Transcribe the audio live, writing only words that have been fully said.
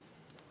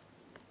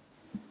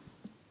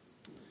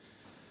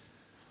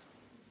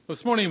Well,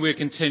 this morning we're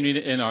continuing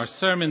in our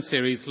sermon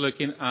series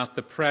looking at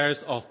the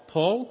prayers of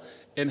Paul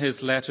in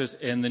his letters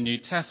in the New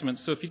Testament.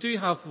 So if you do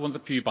have one of the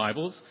Pew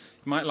Bibles,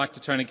 you might like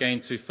to turn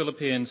again to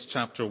Philippians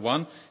chapter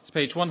 1. It's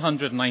page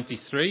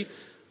 193.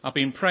 I've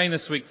been praying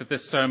this week that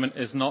this sermon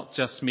is not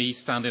just me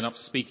standing up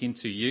speaking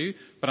to you,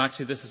 but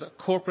actually this is a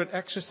corporate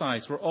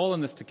exercise. We're all in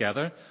this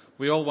together.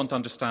 We all want to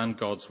understand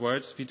God's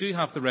words. If you do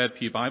have the red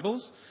Pew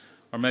Bibles,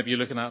 or maybe you're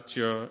looking at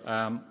your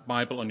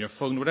Bible on your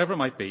phone, whatever it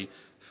might be,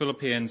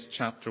 Philippians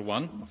chapter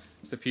 1.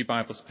 It's the Pew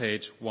Bibles,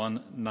 page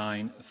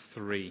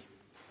 193.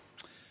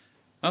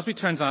 As we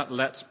turn to that,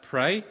 let's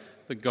pray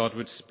that God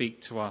would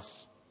speak to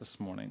us this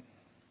morning.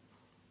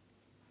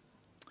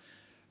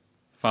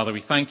 Father,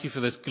 we thank you for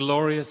this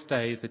glorious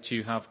day that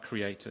you have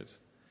created.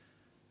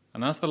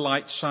 And as the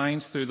light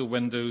shines through the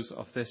windows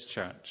of this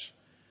church,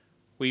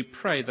 we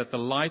pray that the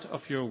light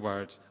of your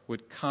word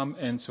would come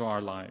into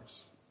our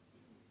lives.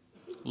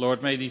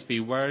 Lord, may these be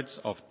words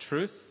of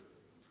truth,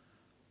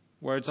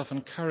 words of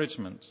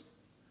encouragement,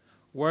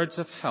 words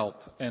of help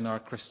in our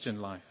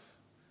Christian life.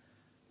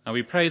 And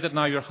we pray that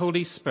now your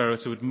Holy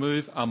Spirit would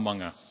move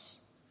among us.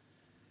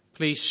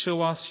 Please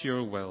show us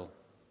your will,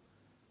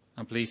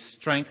 and please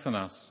strengthen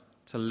us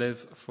to live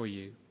for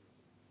you.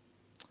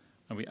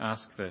 And we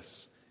ask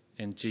this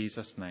in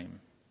Jesus' name.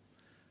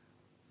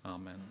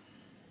 Amen.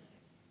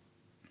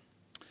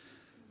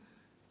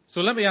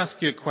 So let me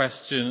ask you a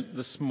question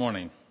this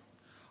morning.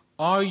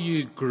 Are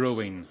you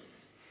growing?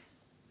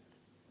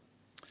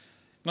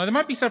 Now, there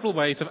might be several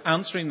ways of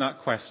answering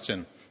that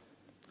question.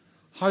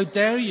 How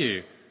dare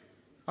you?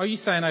 Are you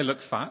saying I look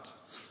fat?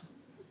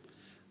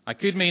 I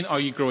could mean, are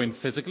you growing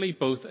physically,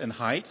 both in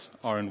height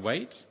or in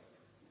weight?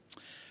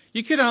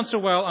 You could answer,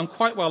 well, I'm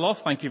quite well off,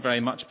 thank you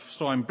very much,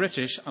 so I'm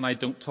British and I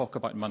don't talk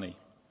about money.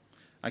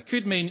 I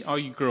could mean, are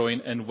you growing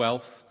in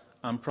wealth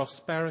and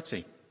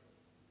prosperity?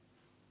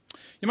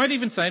 You might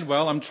even say,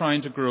 well, I'm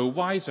trying to grow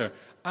wiser.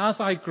 As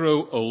I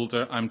grow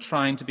older, I'm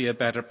trying to be a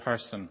better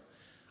person.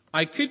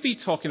 I could be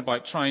talking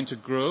about trying to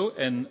grow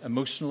in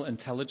emotional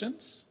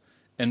intelligence,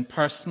 in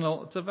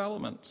personal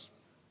development.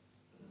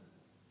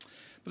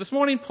 But this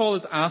morning, Paul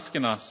is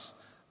asking us,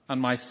 and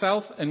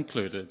myself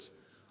included,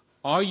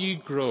 are you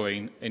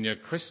growing in your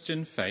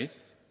Christian faith?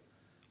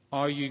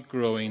 Are you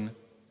growing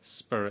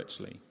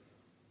spiritually?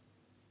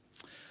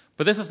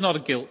 But this is not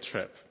a guilt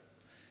trip.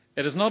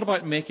 It is not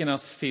about making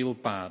us feel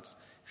bad.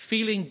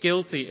 Feeling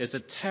guilty is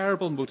a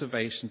terrible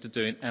motivation to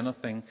doing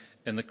anything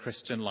in the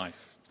Christian life.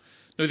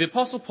 Now, the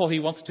Apostle Paul, he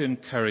wants to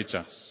encourage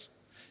us,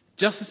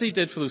 just as he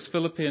did for those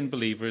Philippian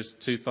believers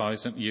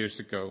 2,000 years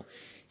ago.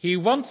 He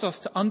wants us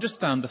to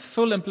understand the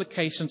full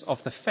implications of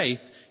the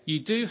faith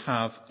you do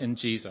have in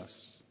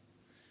Jesus.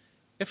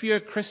 If you're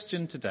a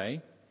Christian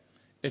today,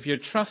 if you're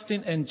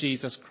trusting in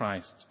Jesus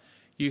Christ,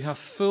 you have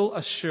full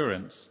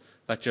assurance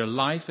that your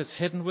life is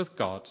hidden with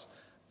God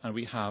and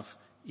we have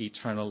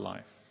eternal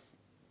life.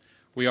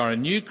 We are a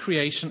new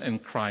creation in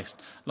Christ.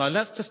 Now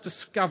let's just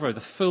discover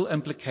the full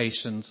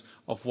implications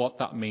of what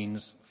that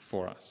means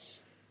for us.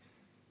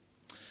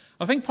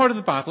 I think part of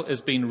the battle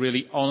is being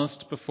really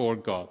honest before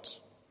God.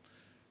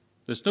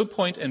 There's no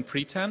point in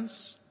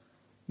pretense,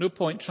 no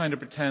point trying to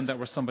pretend that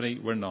we're somebody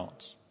we're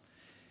not.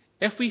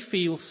 If we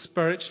feel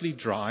spiritually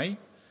dry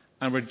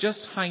and we're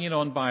just hanging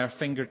on by our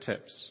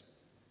fingertips,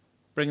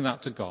 bring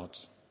that to God.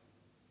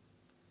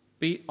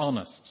 Be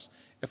honest.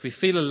 If we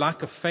feel a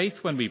lack of faith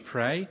when we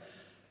pray,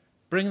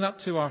 bring that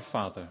to our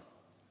Father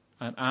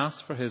and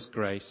ask for his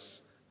grace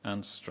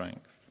and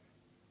strength.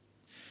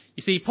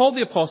 You see, Paul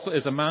the Apostle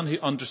is a man who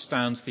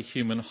understands the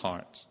human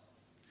heart.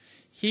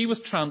 He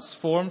was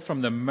transformed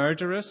from the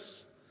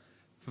murderous,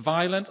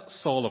 violent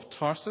Saul of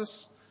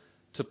Tarsus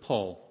to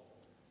Paul,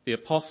 the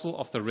apostle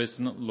of the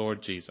risen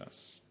Lord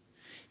Jesus.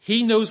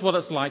 He knows what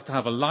it's like to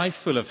have a life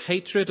full of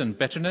hatred and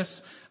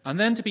bitterness and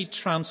then to be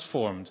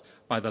transformed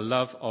by the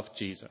love of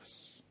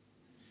Jesus.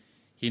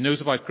 He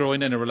knows about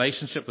growing in a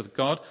relationship with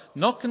God,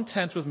 not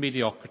content with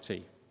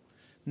mediocrity,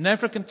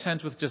 never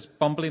content with just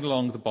bumbling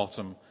along the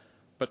bottom,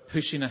 but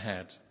pushing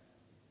ahead.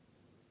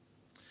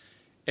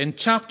 In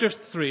chapter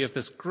 3 of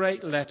this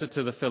great letter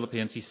to the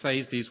Philippians, he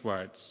says these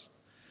words,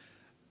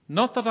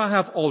 "Not that I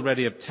have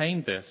already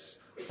obtained this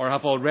or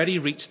have already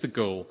reached the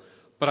goal,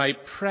 but I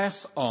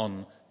press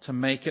on to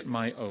make it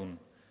my own,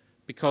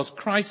 because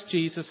Christ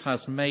Jesus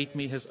has made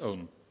me his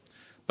own.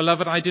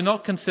 Beloved, I do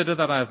not consider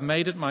that I have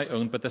made it my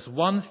own, but this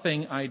one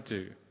thing I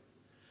do,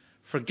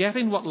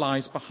 forgetting what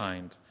lies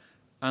behind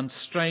and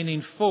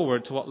straining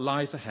forward to what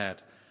lies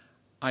ahead,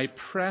 I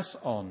press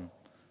on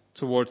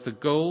towards the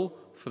goal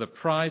for the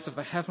prize of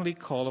the heavenly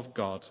call of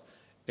God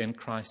in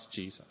Christ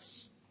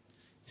Jesus."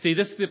 See,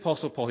 this is the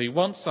Apostle Paul. He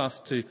wants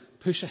us to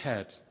push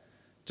ahead,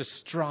 to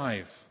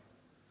strive,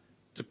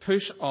 to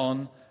push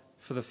on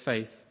for the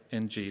faith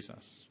in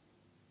Jesus.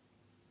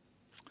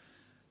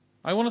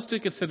 I want us to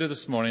consider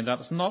this morning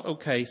that it's not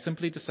okay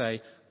simply to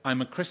say,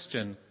 I'm a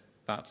Christian,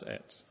 that's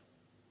it.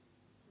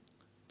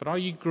 But are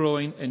you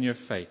growing in your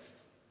faith?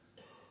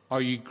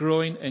 Are you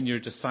growing in your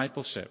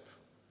discipleship?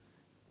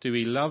 Do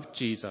we love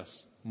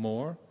Jesus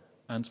more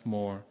and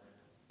more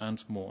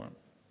and more?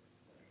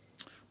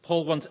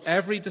 Paul wants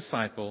every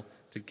disciple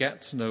to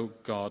get to know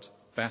God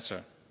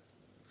better.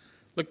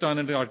 Look down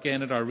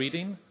again at our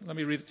reading. Let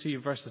me read it to you,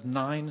 verses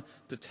 9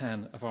 to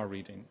 10 of our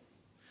reading.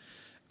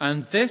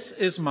 And this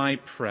is my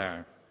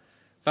prayer,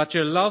 that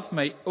your love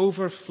may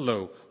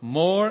overflow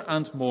more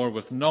and more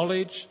with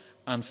knowledge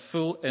and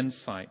full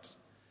insight,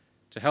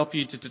 to help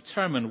you to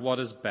determine what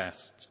is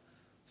best,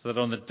 so that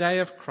on the day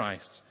of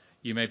Christ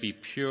you may be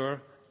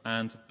pure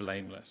and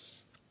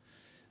blameless.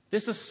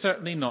 This is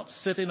certainly not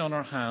sitting on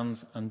our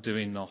hands and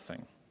doing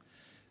nothing.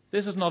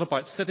 This is not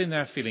about sitting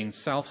there feeling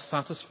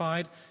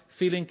self-satisfied,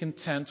 feeling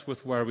content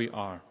with where we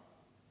are.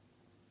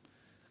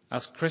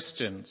 As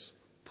Christians,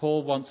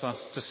 Paul wants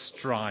us to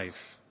strive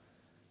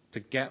to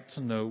get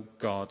to know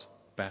God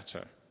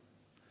better.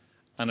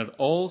 And it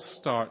all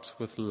starts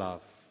with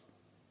love.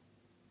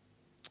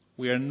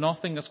 We are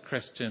nothing as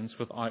Christians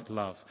without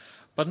love,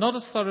 but not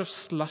a sort of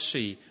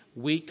slushy,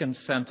 weak and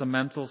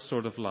sentimental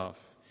sort of love.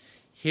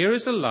 Here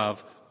is a love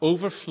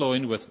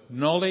overflowing with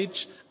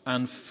knowledge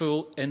and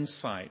full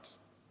insight.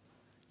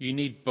 You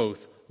need both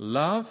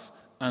love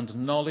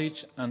and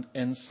knowledge and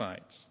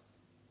insight,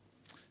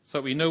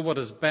 so we know what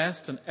is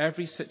best in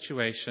every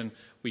situation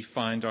we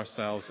find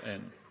ourselves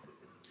in.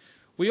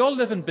 We all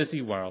live in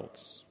busy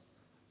worlds.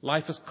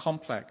 Life is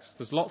complex.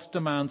 There's lots of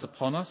demands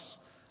upon us,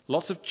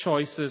 lots of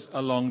choices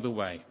along the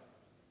way.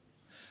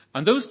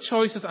 And those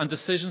choices and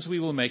decisions we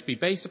will make be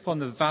based upon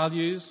the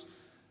values,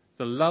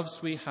 the loves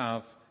we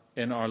have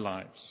in our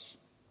lives.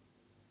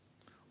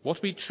 What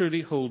we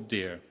truly hold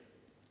dear.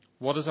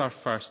 What is our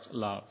first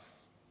love?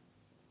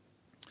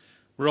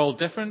 We're all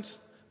different.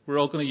 We're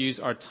all going to use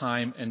our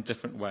time in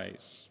different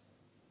ways.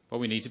 But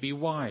we need to be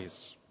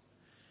wise.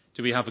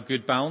 Do we have a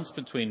good balance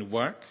between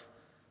work,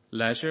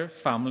 leisure,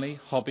 family,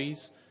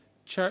 hobbies,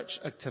 church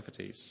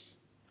activities?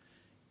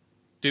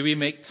 Do we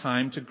make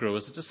time to grow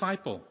as a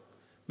disciple?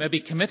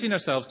 Maybe committing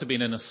ourselves to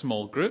being in a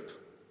small group,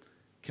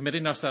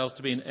 committing ourselves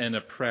to being in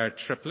a prayer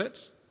triplet,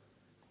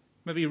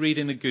 maybe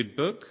reading a good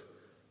book,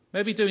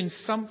 maybe doing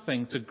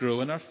something to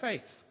grow in our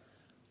faith.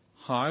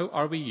 How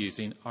are we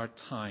using our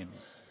time?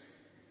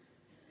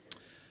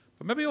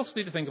 But maybe we also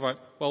need to think about,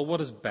 well,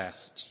 what is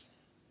best?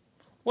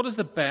 What is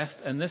the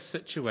best in this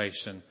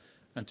situation,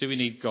 and do we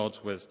need God's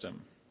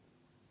wisdom?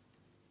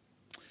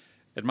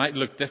 It might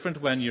look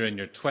different when you're in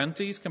your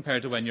 20s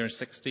compared to when you're in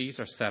 60s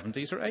or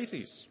 70s or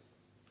 80s.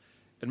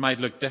 It might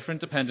look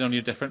different depending on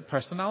your different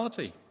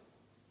personality.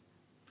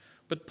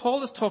 But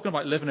Paul is talking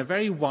about living a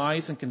very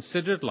wise and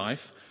considered life,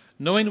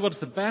 knowing what is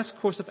the best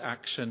course of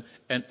action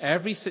in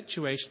every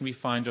situation we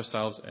find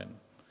ourselves in.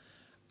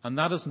 And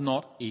that is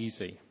not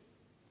easy.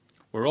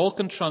 We're all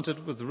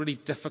confronted with really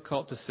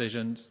difficult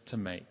decisions to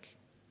make.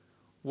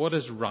 What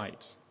is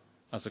right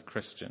as a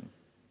Christian?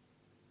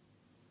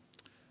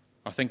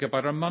 Or think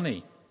about our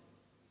money.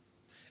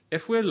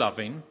 If we're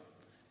loving,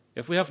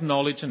 if we have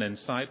knowledge and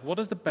insight, what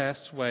is the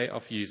best way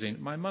of using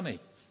my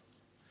money?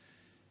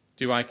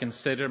 Do I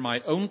consider my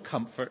own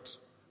comfort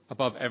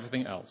above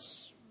everything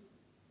else?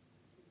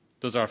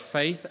 Does our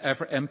faith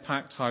ever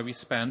impact how we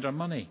spend our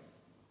money?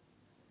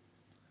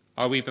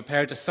 Are we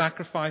prepared to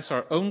sacrifice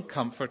our own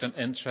comfort and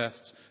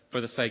interests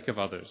for the sake of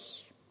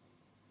others?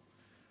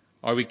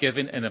 Are we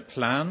giving in a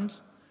planned,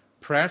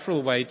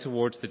 prayerful way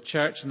towards the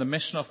church and the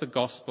mission of the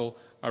gospel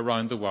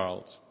around the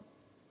world?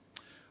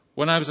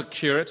 When I was a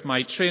curate,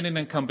 my training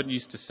incumbent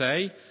used to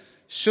say,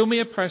 "Show me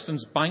a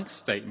person's bank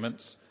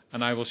statements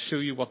and I will show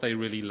you what they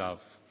really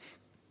love."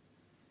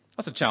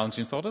 That's a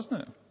challenging thought,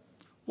 isn't it?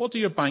 What do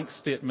your bank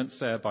statements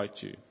say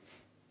about you?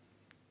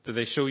 Do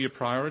they show your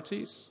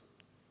priorities?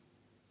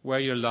 Where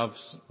your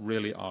loves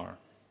really are?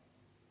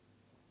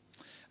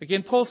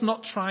 Again, Paul's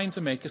not trying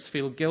to make us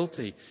feel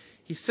guilty.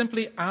 He's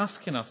simply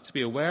asking us to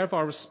be aware of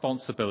our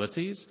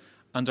responsibilities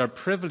and our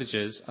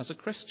privileges as a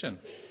Christian.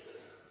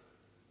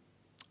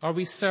 Are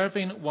we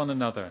serving one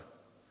another?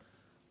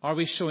 Are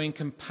we showing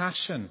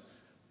compassion,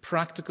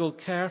 practical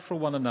care for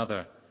one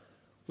another?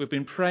 We've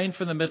been praying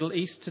for the Middle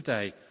East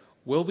today.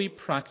 Will we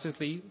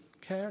practically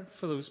care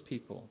for those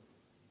people?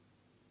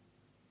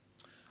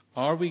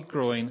 Are we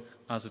growing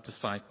as a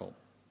disciple?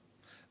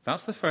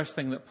 That's the first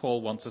thing that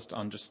Paul wants us to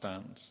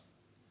understand.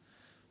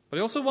 But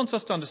he also wants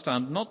us to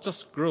understand not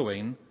just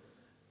growing,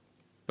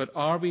 but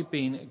are we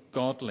being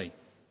godly?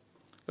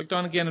 Look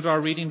down again at our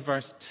reading,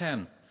 verse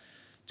 10.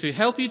 To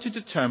help you to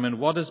determine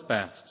what is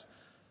best,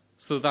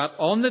 so that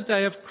on the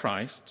day of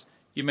Christ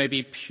you may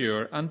be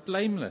pure and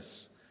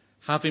blameless,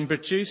 having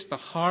produced the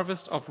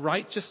harvest of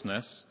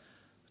righteousness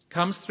that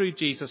comes through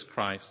Jesus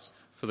Christ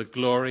for the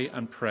glory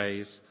and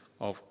praise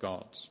of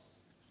God.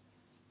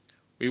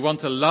 We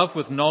want to love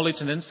with knowledge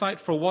and insight.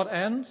 For what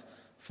end?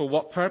 For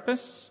what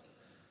purpose?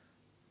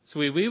 So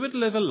we would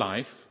live a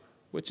life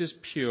which is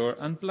pure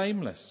and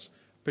blameless,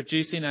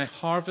 producing a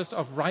harvest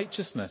of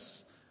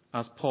righteousness,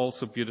 as Paul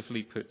so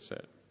beautifully puts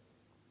it.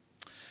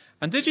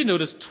 And did you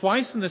notice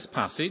twice in this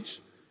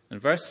passage, in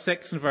verse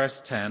 6 and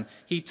verse 10,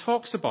 he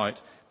talks about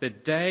the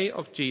day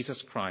of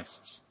Jesus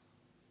Christ.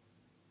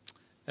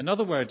 In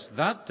other words,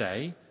 that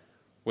day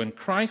when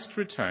Christ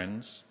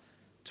returns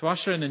to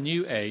usher in a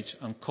new age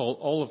and call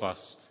all of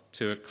us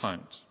to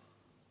account.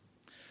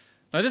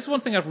 Now, this is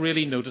one thing I've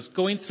really noticed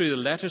going through the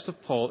letters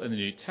of Paul in the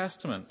New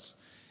Testament.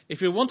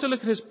 If you want to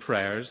look at his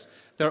prayers,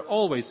 they're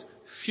always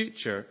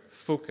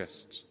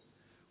future-focused.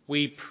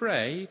 We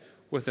pray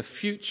with a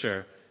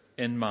future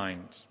in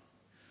mind.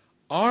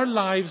 Our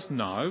lives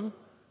now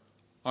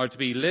are to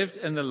be lived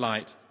in the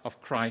light of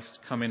Christ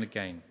coming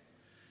again.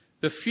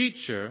 The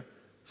future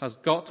has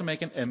got to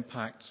make an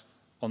impact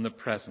on the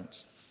present.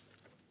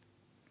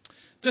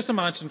 Just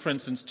imagine, for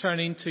instance,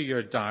 turning to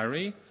your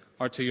diary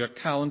or to your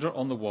calendar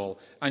on the wall,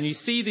 and you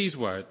see these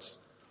words: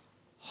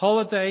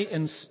 holiday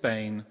in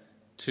Spain,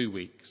 2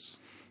 weeks.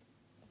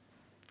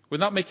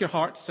 Wouldn't that make your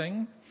heart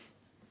sing?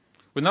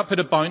 Wouldn't that put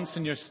a bounce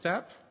in your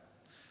step?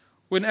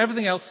 Wouldn't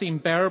everything else seem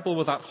bearable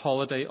with that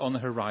holiday on the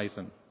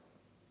horizon?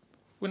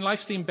 Wouldn't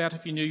life seem better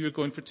if you knew you were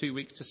going for 2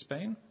 weeks to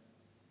Spain?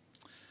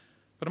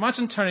 But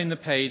imagine turning the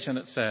page and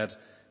it said,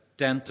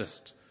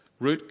 dentist,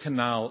 root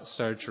canal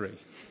surgery.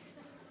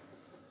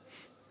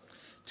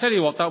 Tell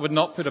you what, that would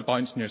not put a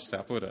bounce in your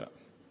step, would it?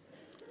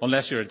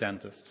 Unless you're a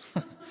dentist.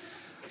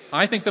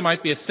 I think there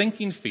might be a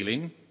sinking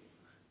feeling,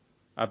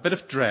 a bit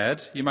of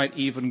dread, you might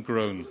even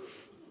groan.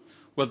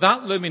 With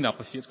that looming up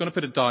with you, it's going to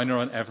put a downer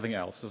on everything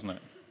else, isn't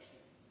it?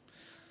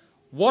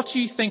 What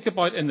you think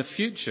about in the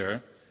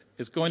future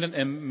is going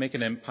to make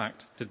an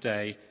impact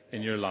today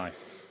in your life.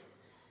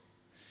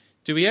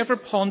 Do we ever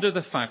ponder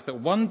the fact that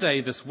one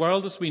day this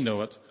world as we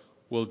know it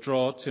will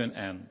draw to an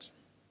end?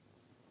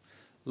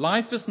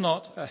 Life is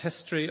not a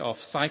history of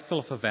cycle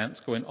of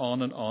events going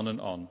on and on and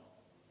on.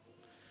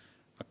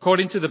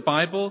 According to the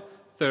Bible,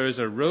 there is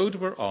a road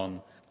we're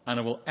on, and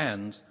it will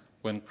end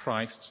when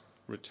Christ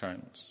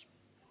returns.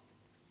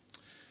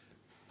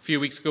 A few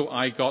weeks ago,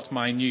 I got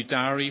my new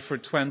diary for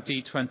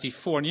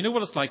 2024. And you know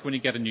what it's like when you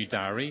get a new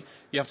diary?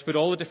 You have to put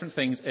all the different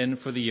things in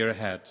for the year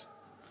ahead.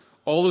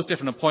 All those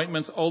different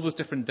appointments, all those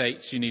different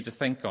dates you need to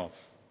think of.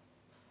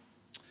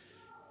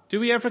 Do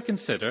we ever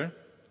consider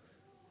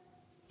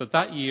that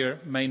that year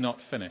may not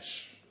finish?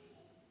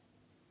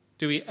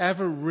 Do we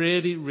ever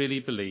really, really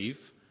believe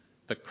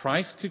that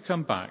Christ could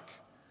come back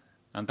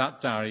and that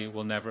diary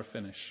will never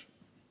finish?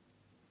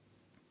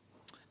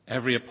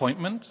 Every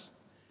appointment,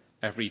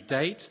 every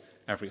date,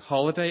 every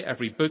holiday,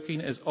 every booking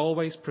is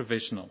always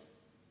provisional.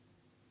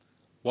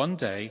 One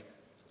day,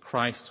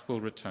 Christ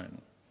will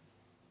return.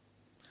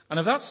 And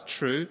if that's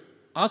true,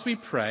 as we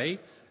pray,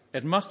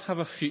 it must have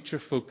a future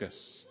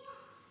focus.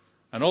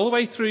 And all the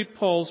way through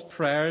Paul's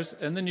prayers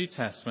in the New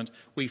Testament,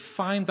 we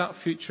find that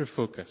future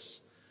focus.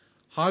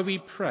 How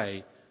we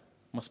pray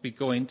must be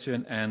going to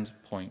an end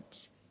point.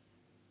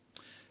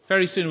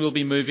 Very soon we'll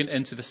be moving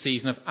into the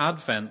season of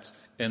Advent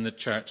in the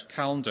church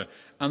calendar.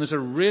 And there's a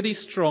really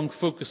strong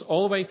focus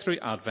all the way through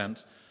Advent,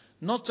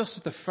 not just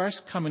at the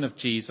first coming of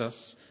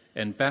Jesus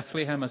in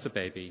Bethlehem as a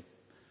baby,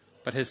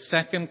 but his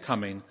second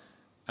coming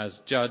as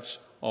judge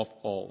of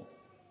all.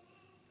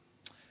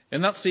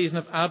 In that season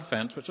of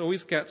Advent, which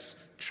always gets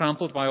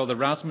trampled by all the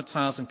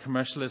razzmatazz and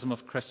commercialism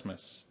of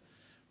Christmas,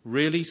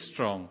 really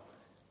strong,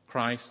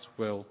 Christ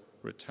will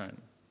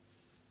return.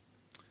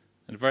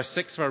 In verse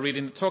 6 of our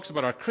reading, it talks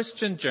about our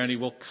Christian journey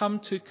will come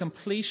to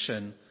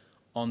completion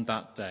on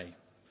that day.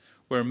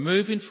 We're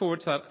moving forward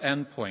to that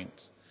end point.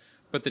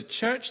 But the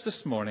church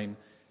this morning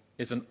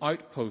is an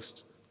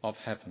outpost of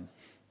heaven.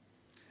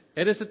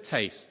 It is a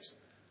taste,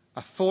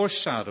 a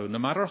foreshadow, no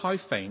matter how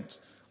faint,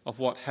 of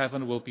what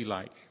heaven will be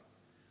like.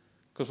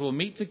 Because we'll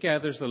meet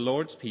together as the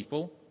Lord's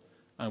people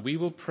and we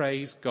will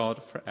praise God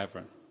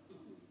forever.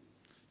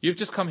 You've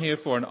just come here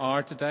for an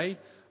hour today.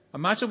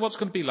 Imagine what's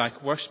going to be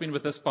like worshipping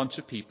with this bunch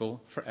of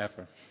people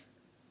forever.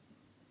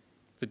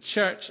 The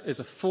church is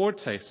a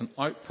foretaste, an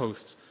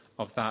outpost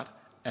of that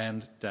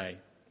end day.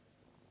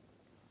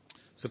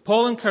 So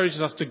Paul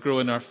encourages us to grow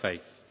in our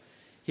faith.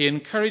 He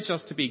encouraged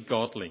us to be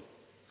godly.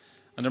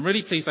 And I'm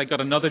really pleased I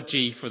got another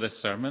G for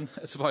this sermon.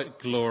 It's about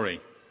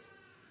glory.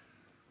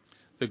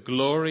 The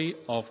glory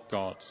of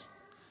God.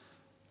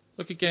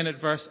 Look again at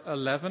verse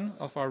 11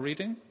 of our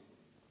reading.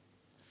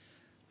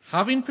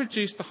 Having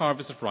produced the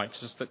harvest of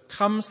righteousness that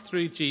comes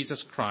through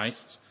Jesus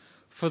Christ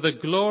for the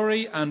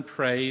glory and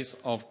praise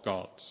of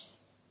God.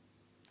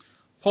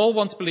 Paul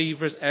wants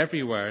believers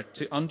everywhere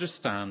to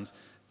understand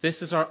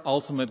this is our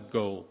ultimate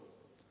goal,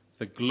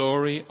 the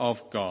glory of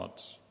God.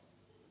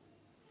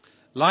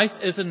 Life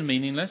isn't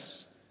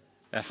meaningless.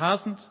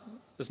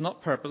 It's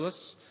not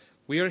purposeless.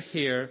 We are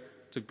here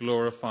to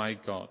glorify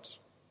God.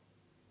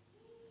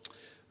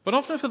 But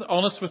often, if we're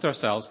honest with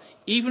ourselves,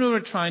 even when we're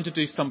trying to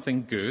do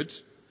something good,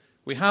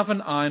 we have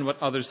an eye on what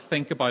others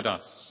think about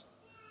us.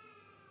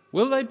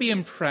 Will they be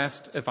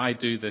impressed if I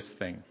do this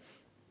thing?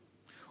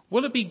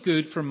 Will it be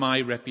good for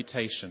my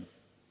reputation?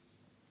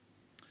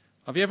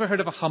 Have you ever heard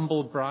of a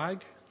humble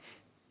brag?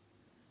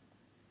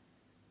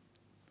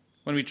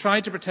 When we try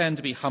to pretend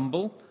to be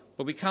humble,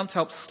 but we can't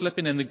help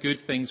slipping in the good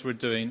things we're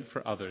doing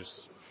for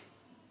others.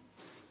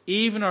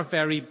 Even our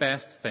very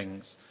best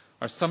things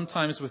are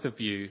sometimes with a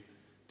view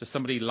to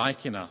somebody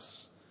liking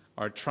us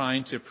or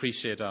trying to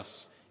appreciate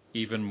us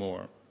even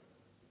more.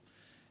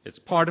 It's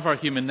part of our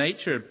human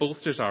nature. It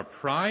bolsters our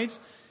pride.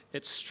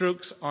 It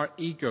strokes our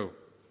ego.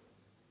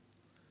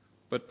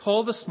 But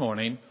Paul this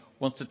morning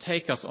wants to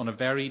take us on a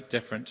very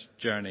different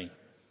journey.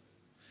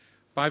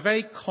 By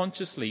very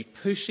consciously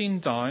pushing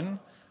down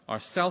our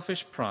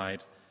selfish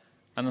pride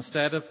and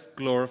instead of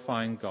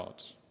glorifying God.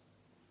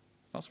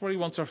 That's where he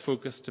wants our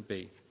focus to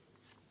be.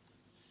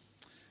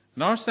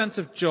 And our sense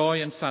of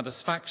joy and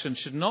satisfaction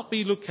should not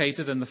be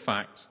located in the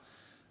fact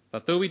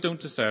that though we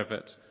don't deserve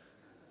it,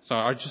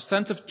 our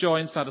sense of joy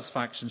and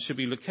satisfaction should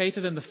be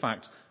located in the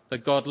fact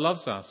that God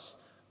loves us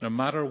no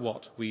matter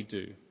what we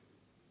do. Isn't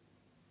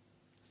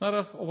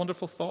that a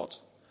wonderful thought?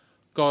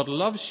 God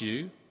loves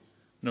you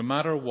no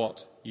matter what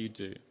you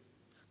do.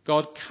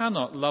 God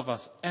cannot love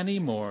us any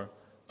more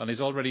than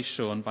he's already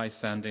shown by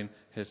sending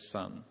his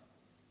Son.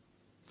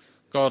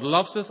 God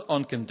loves us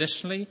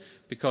unconditionally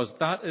because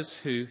that is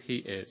who he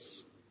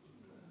is.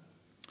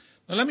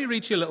 Now let me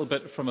read you a little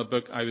bit from a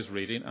book I was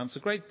reading, and it's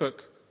a great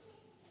book.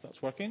 If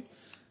that's working.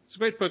 It's a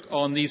great book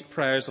on these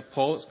prayers of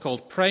Paul. It's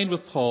called Praying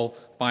with Paul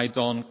by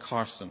Don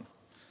Carson.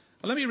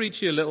 And let me read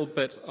you a little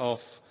bit of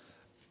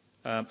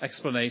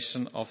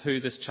explanation of who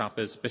this chap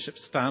is. Bishop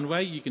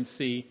Stanway, you can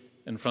see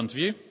in front of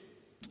you.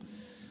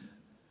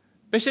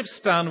 Bishop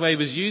Stanway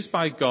was used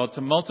by God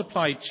to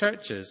multiply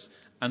churches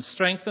and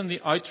strengthen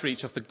the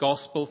outreach of the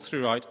gospel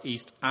throughout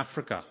East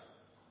Africa.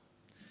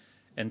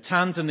 In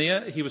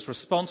Tanzania, he was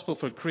responsible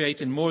for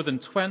creating more than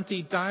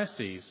 20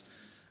 dioceses,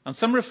 and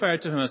some refer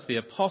to him as the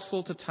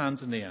Apostle to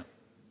Tanzania.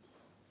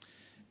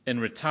 In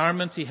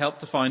retirement, he helped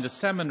to found a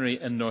seminary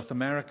in North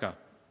America.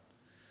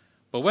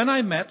 But when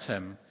I met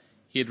him,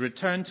 he had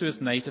returned to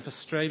his native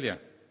Australia,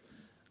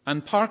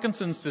 and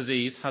Parkinson's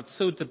disease had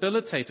so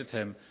debilitated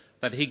him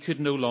that he could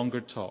no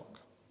longer talk.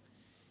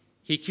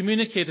 He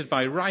communicated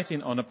by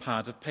writing on a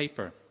pad of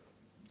paper.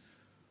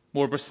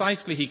 More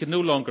precisely, he could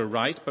no longer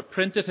write, but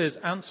printed his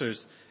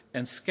answers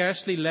in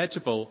scarcely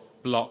legible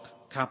block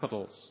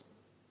capitals.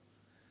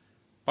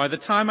 By the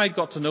time I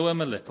got to know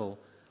him a little,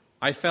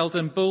 I felt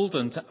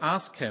emboldened to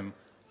ask him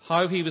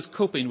how he was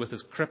coping with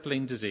his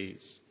crippling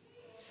disease.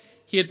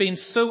 He had been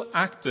so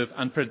active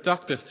and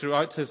productive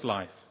throughout his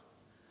life.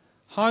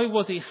 How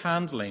was he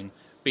handling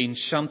being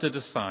shunted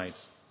aside?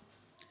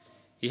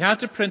 He had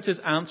to print his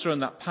answer on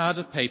that pad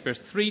of paper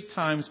 3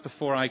 times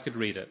before I could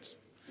read it.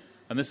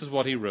 And this is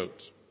what he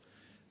wrote.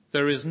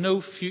 There is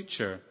no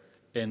future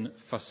in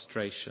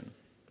frustration.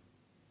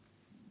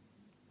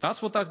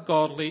 That's what that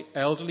godly,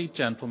 elderly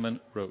gentleman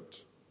wrote.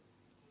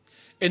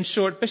 In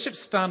short, Bishop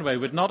Stanway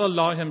would not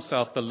allow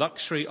himself the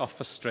luxury of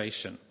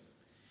frustration.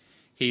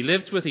 He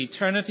lived with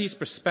eternity's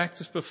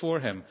perspective before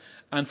him,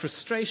 and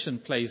frustration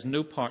plays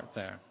no part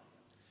there.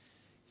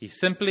 He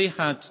simply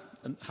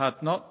had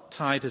not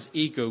tied his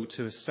ego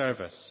to his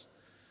service,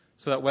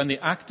 so that when the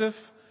active,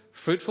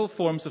 fruitful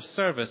forms of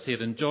service he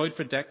had enjoyed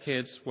for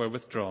decades were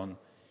withdrawn,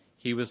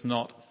 he was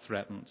not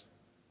threatened.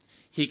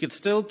 He could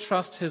still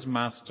trust his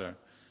master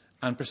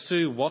and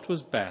pursue what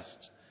was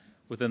best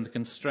within the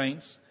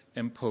constraints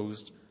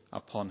imposed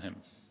upon him.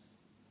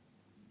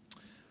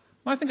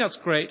 I think that's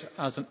great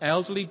as an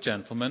elderly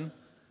gentleman,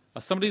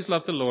 as somebody who's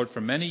loved the Lord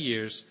for many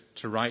years,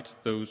 to write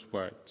those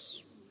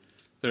words.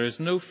 There is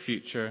no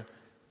future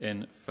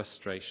in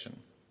frustration.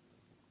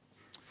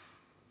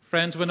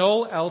 Friends, when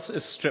all else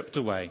is stripped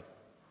away,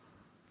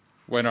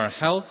 when our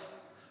health,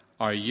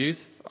 our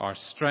youth, our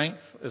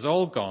strength is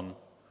all gone,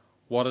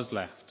 what is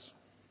left?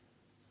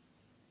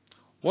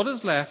 What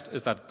is left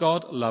is that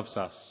God loves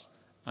us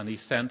and he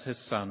sent his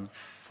Son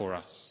for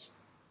us.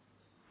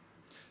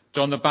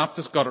 John the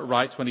Baptist got it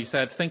right when he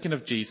said, thinking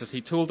of Jesus,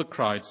 he told the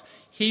crowds,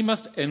 he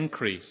must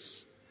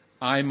increase,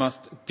 I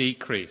must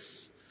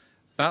decrease.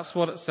 That's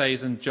what it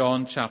says in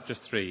John chapter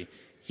 3.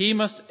 He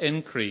must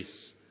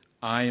increase,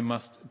 I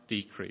must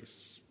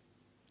decrease.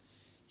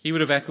 He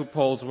would have echoed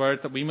Paul's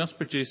words that we must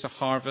produce a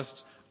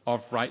harvest of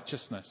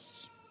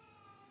righteousness.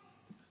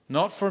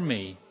 Not for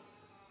me,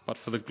 but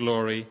for the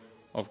glory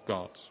of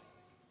God.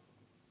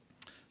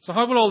 So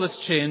how will all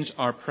this change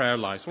our prayer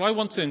lives? Well, I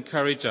want to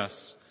encourage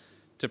us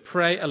to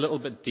pray a little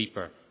bit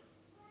deeper.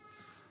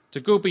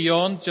 To go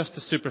beyond just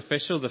the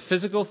superficial, the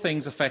physical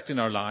things affecting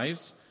our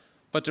lives,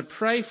 but to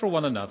pray for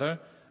one another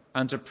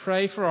and to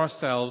pray for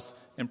ourselves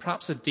in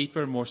perhaps a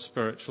deeper, more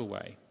spiritual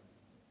way.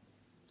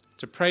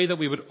 To pray that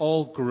we would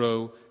all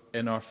grow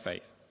in our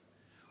faith.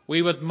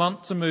 We would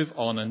want to move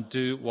on and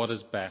do what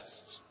is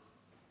best.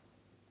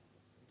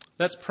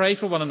 Let's pray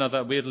for one another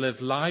that we would live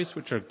lives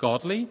which are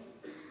godly,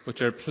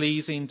 which are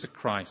pleasing to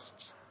Christ.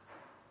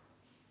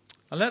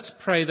 And let's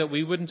pray that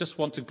we wouldn't just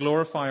want to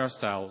glorify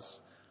ourselves,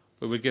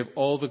 but we give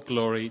all the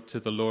glory to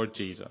the Lord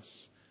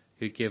Jesus,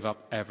 who gave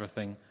up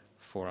everything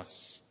for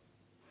us.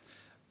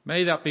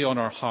 May that be on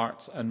our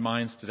hearts and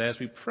minds today as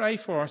we pray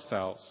for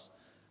ourselves,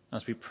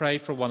 as we pray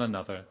for one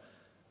another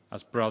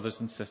as brothers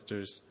and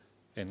sisters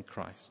in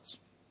Christ.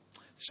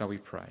 Shall we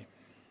pray?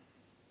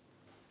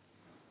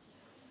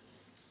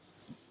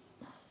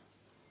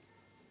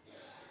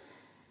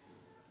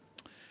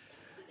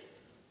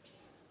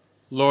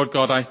 Lord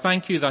God, I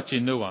thank you that you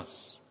know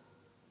us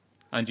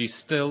and you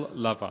still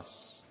love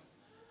us.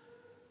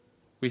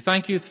 We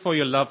thank you for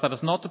your love that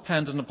is not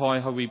dependent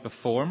upon how we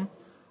perform,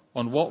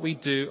 on what we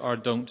do or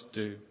don't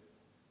do.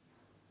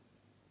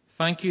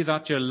 Thank you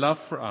that your love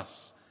for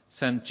us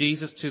sent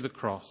Jesus to the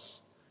cross,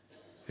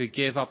 who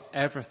gave up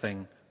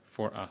everything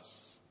for us.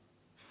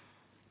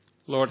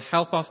 Lord,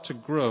 help us to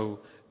grow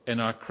in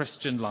our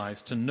Christian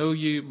lives, to know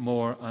you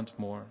more and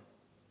more.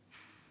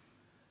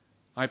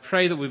 I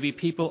pray that we be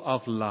people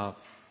of love,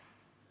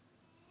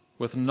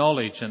 with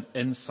knowledge and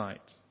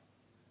insight,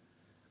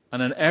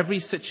 and in every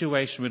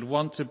situation we'd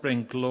want to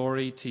bring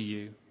glory to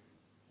you.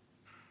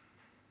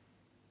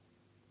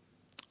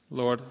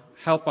 Lord,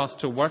 help us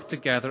to work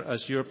together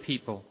as your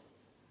people.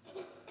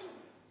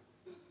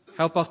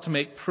 Help us to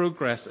make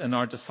progress in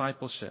our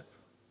discipleship.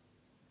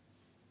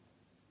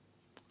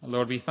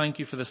 Lord, we thank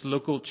you for this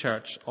local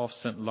church of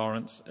St.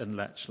 Lawrence in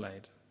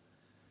Lechlade.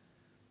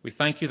 We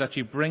thank you that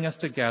you bring us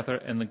together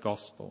in the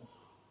gospel.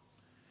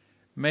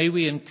 May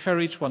we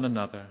encourage one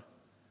another,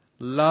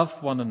 love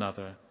one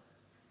another,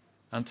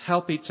 and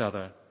help each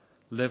other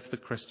live the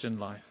Christian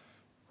life.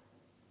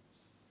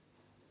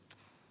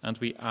 And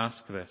we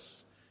ask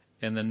this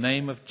in the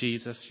name of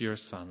Jesus, your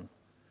Son,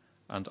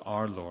 and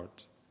our Lord.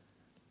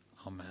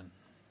 Amen.